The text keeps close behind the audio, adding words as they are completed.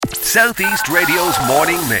Southeast Radio's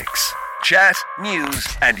morning mix. Chat, news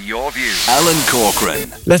and your views. Alan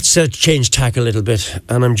Corcoran. Let's change tack a little bit,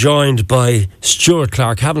 and I'm joined by Stuart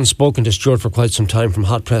Clark. Haven't spoken to Stuart for quite some time from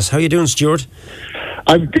Hot Press. How are you doing, Stuart?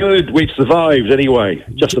 I'm good. We've survived anyway,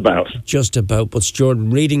 just about. Just about. But Stuart,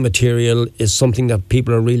 reading material is something that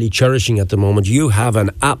people are really cherishing at the moment. You have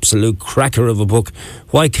an absolute cracker of a book.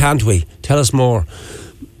 Why can't we? Tell us more.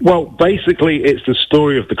 Well, basically, it's the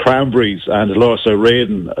story of the Cranberries and Dolores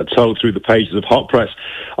O'Riordan told through the pages of Hot Press.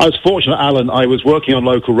 I was fortunate, Alan. I was working on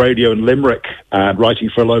local radio in Limerick and writing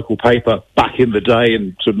for a local paper back in the day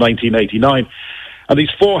in sort of 1989. And these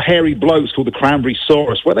four hairy blokes called the Cranberries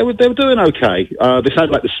saw us. Well, they were doing okay. They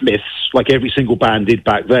sounded like the Smiths, like every single band did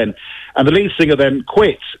back then. And the lead singer then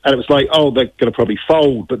quit. And it was like, oh, they're going to probably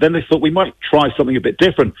fold. But then they thought we might try something a bit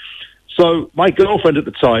different. So my girlfriend at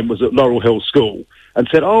the time was at Laurel Hill School and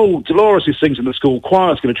said, oh, Dolores, who sings in the school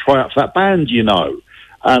choir, is going to try out for that band, you know.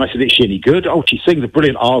 And I said, is she any good? Oh, she sings a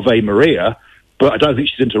brilliant Ave Maria, but I don't think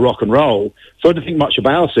she's into rock and roll. So I didn't think much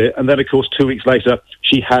about it. And then, of course, 2 weeks later,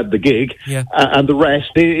 she had the gig, and the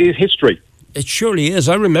rest is history. It surely is.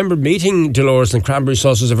 I remember meeting Dolores and Cranberry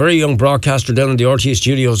Sauce as a very young broadcaster down in the RTÉ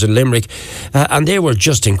studios in Limerick, and they were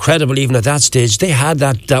just incredible even at that stage. They had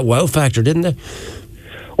that wow factor, didn't they?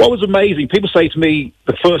 What was amazing, people say to me,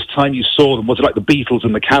 the first time you saw them, was it like the Beatles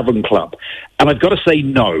and the Cavern Club? And I've got to say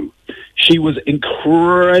no. She was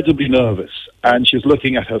incredibly nervous, and she was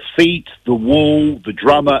looking at her feet, the wall, the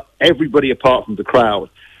drummer, everybody apart from the crowd.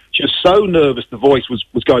 She was so nervous, the voice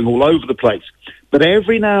was going all over the place. But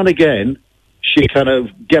every now and again, she'd kind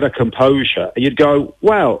of get a composure, and you'd go,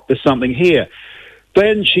 wow, there's something here.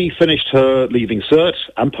 Then she finished her Leaving Cert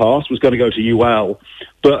and passed, was going to go to UL.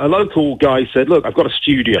 But a local guy said, look, I've got a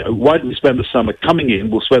studio. Why don't we spend the summer coming in?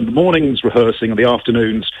 We'll spend the mornings rehearsing and the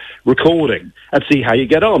afternoons recording and see how you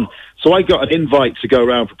get on. So I got an invite to go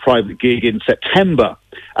around for a private gig in September.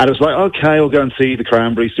 And I was like, okay, I'll go and see the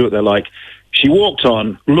Cranberries, see what they're like. She walked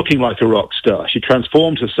on looking like a rock star. She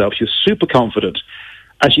transformed herself. She was super confident.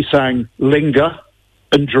 And she sang Linger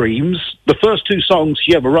and Dreams, the first two songs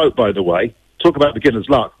she ever wrote, by the way. Talk about beginner's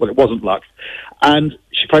luck. Well, it wasn't luck. And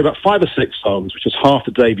she played about 5 or 6 songs, which was half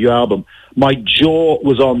the debut album. My jaw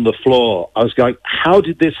was on the floor. I was going, how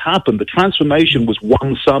did this happen? The transformation was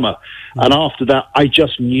one summer. And after that, I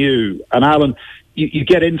just knew. And Alan, you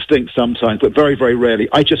get instinct sometimes, but very, very rarely.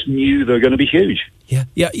 I just knew they were going to be huge.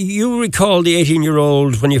 Yeah. You recall the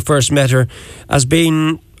 18-year-old when you first met her as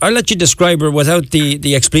being... I'll let you describe her without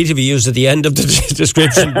the expletive you used at the end of the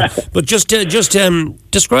description. But just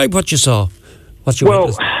describe what you saw.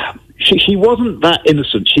 Well, she wasn't that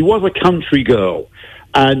innocent. She was a country girl,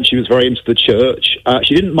 and she was very into the church.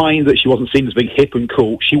 She didn't mind that she wasn't seen as being hip and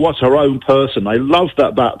cool. She was her own person. I loved that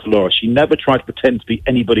about Dolores. She never tried to pretend to be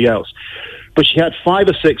anybody else. But she had 5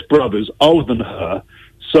 or 6 brothers older than her,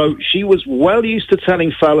 so she was well used to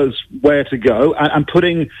telling fellas where to go and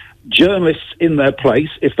putting journalists in their place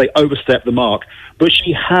if they overstepped the mark. But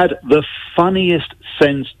she had the funniest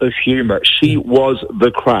sense of humour. She was the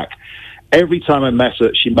crack. Every time I met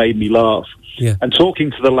her, she made me laugh. Yeah. And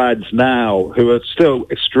talking to the lads now, who are still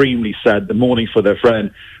extremely sad, they're mourning for their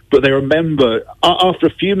friend, but they remember, after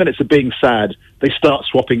a few minutes of being sad, they start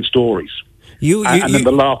swapping stories. And then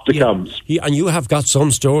the laughter comes. And you have got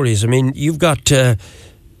some stories. I mean, you've got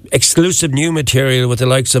exclusive new material with the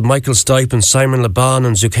likes of Michael Stipe and Simon Le Bon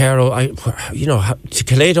and Zucchero. To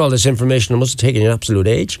collate all this information, it must have taken an absolute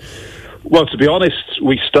age. Well, to be honest,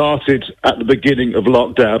 we started at the beginning of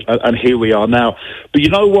lockdown, and here we are now. But you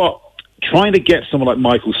know what? Trying to get someone like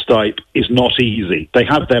Michael Stipe is not easy. They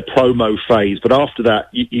have their promo phase, but after that,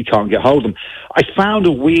 you can't get hold of them. I found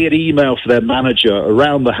a weird email for their manager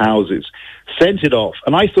around the houses, sent it off,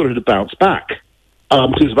 and I thought it had bounced back.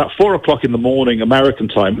 It was about 4 o'clock in the morning, American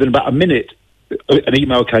time. Within about a minute, an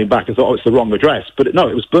email came back. I thought, oh, it's the wrong address. But no,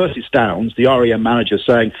 it was Bertie Downs, the REM manager,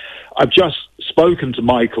 saying, I've just spoken to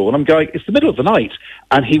Michael. And I'm going, it's the middle of the night,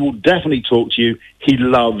 and he will definitely talk to you. He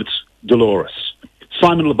loved Dolores.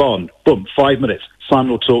 Simon Le Bon, boom, 5 minutes.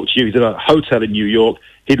 Simon will talk to you. He's at a hotel in New York.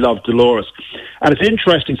 He loved Dolores. And it's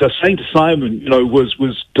interesting. So I was saying to Simon,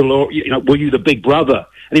 was Dolores, were you the big brother?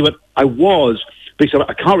 And he went, I was. But he said,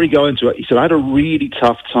 I can't really go into it. He said, I had a really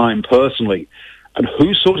tough time personally. And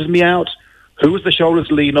who sorted me out? Who was the shoulders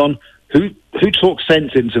to lean on? Who talked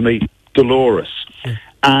sense into me? Dolores. Yeah.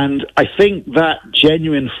 And I think that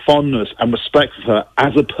genuine fondness and respect for her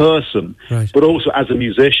as a person, right, but also as a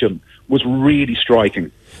musician, was really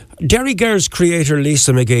striking. Derry Girls creator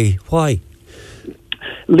Lisa McGee, why?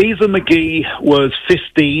 Lisa McGee was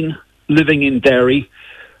 15, living in Derry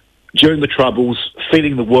during the Troubles,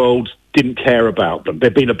 feeling the world didn't care about them.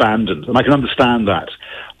 They'd been abandoned, and I can understand that.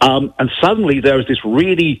 And suddenly there is this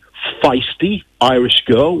really feisty Irish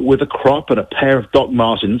girl with a crop and a pair of Doc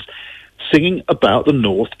Martens singing about the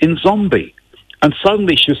North in Zombie. And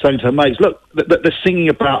suddenly she was saying to her mates, look, they're singing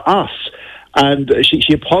about us. And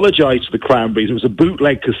she apologised to the Cranberries. It was a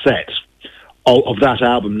bootleg cassette of that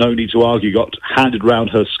album, No Need to Argue, got handed round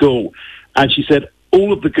her school. And she said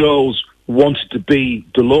all of the girls wanted to be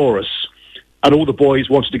Dolores and all the boys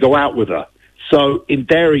wanted to go out with her. So in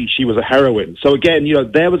Derry, she was a heroine. So again,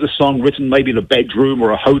 there was a song written maybe in a bedroom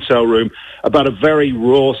or a hotel room about a very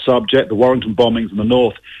raw subject, the Warrington bombings in the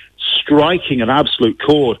North, striking an absolute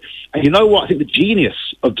chord. And you know what? I think the genius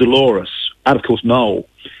of Dolores, and of course Noel,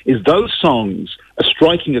 is those songs are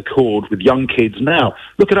striking a chord with young kids now.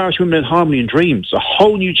 Look at Irish Women in Harmony and Dreams. A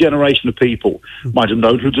whole new generation of people might have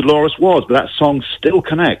known who Dolores was, but that song still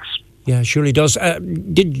connects. Yeah, surely does.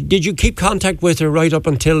 Did you keep contact with her right up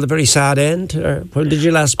until the very sad end? Or when did you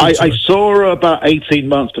last speak to her? I saw her about 18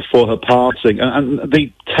 months before her passing, and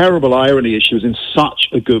the terrible irony is she was in such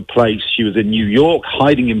a good place. She was in New York,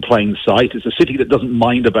 hiding in plain sight. It's a city that doesn't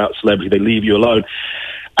mind about celebrity. They leave you alone.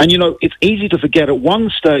 And, it's easy to forget. At one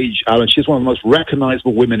stage, Alan, she's one of the most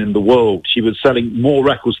recognisable women in the world. She was selling more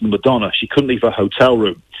records than Madonna. She couldn't leave her hotel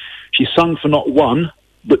room. She sung for not one,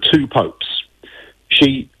 but two popes.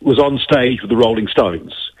 She was on stage with the Rolling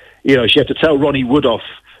Stones. She had to tell Ronnie Wood off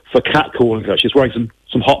for catcalling her. She's wearing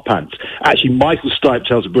some hot pants. Actually, Michael Stipe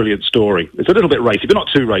tells a brilliant story. It's a little bit racy, but not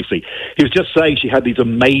too racy. He was just saying she had these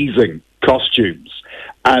amazing costumes.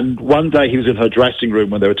 And one day he was in her dressing room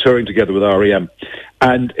when they were touring together with R.E.M.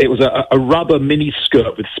 And it was a rubber mini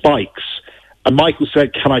skirt with spikes. And Michael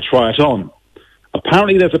said, can I try it on?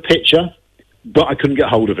 Apparently there's a picture, but I couldn't get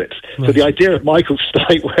hold of it. Right. So the idea of Michael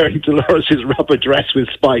Stipe wearing Dolores' rubber dress with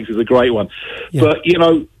spikes is a great one. Yeah. But,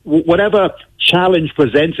 whatever challenge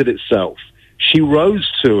presented itself, she rose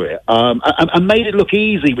to it and made it look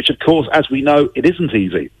easy, which, of course, as we know, it isn't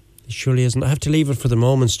easy. It surely isn't. I have to leave it for the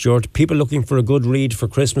moment, Stuart. People looking for a good read for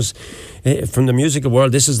Christmas from the musical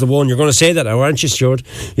world, this is the one. You're going to say that now, aren't you, Stuart?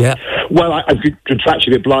 Yeah. Well, I'm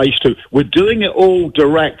contractually obliged to. We're doing it all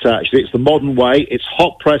direct, actually. It's the modern way. It's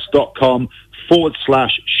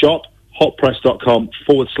hotpress.com/shop,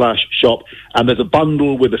 hotpress.com/shop, and there's a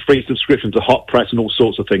bundle with a free subscription to Hot Press and all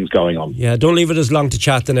sorts of things going on. Yeah, don't leave it as long to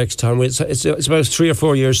chat the next time. It's about 3 or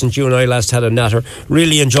 4 years since you and I last had a natter.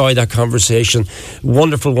 Really enjoyed that conversation.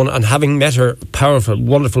 Wonderful one, and having met her, powerful,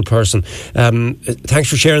 wonderful person. Thanks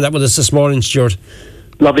for sharing that with us this morning, Stuart.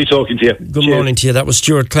 Lovely talking to you. Good morning to you. That was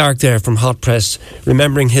Stuart Clark there from Hot Press,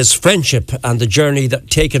 remembering his friendship and the journey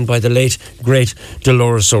that taken by the late, great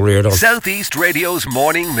Dolores O'Riordan. South East Radio's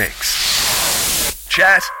Morning Mix.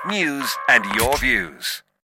 Chat, news and your views.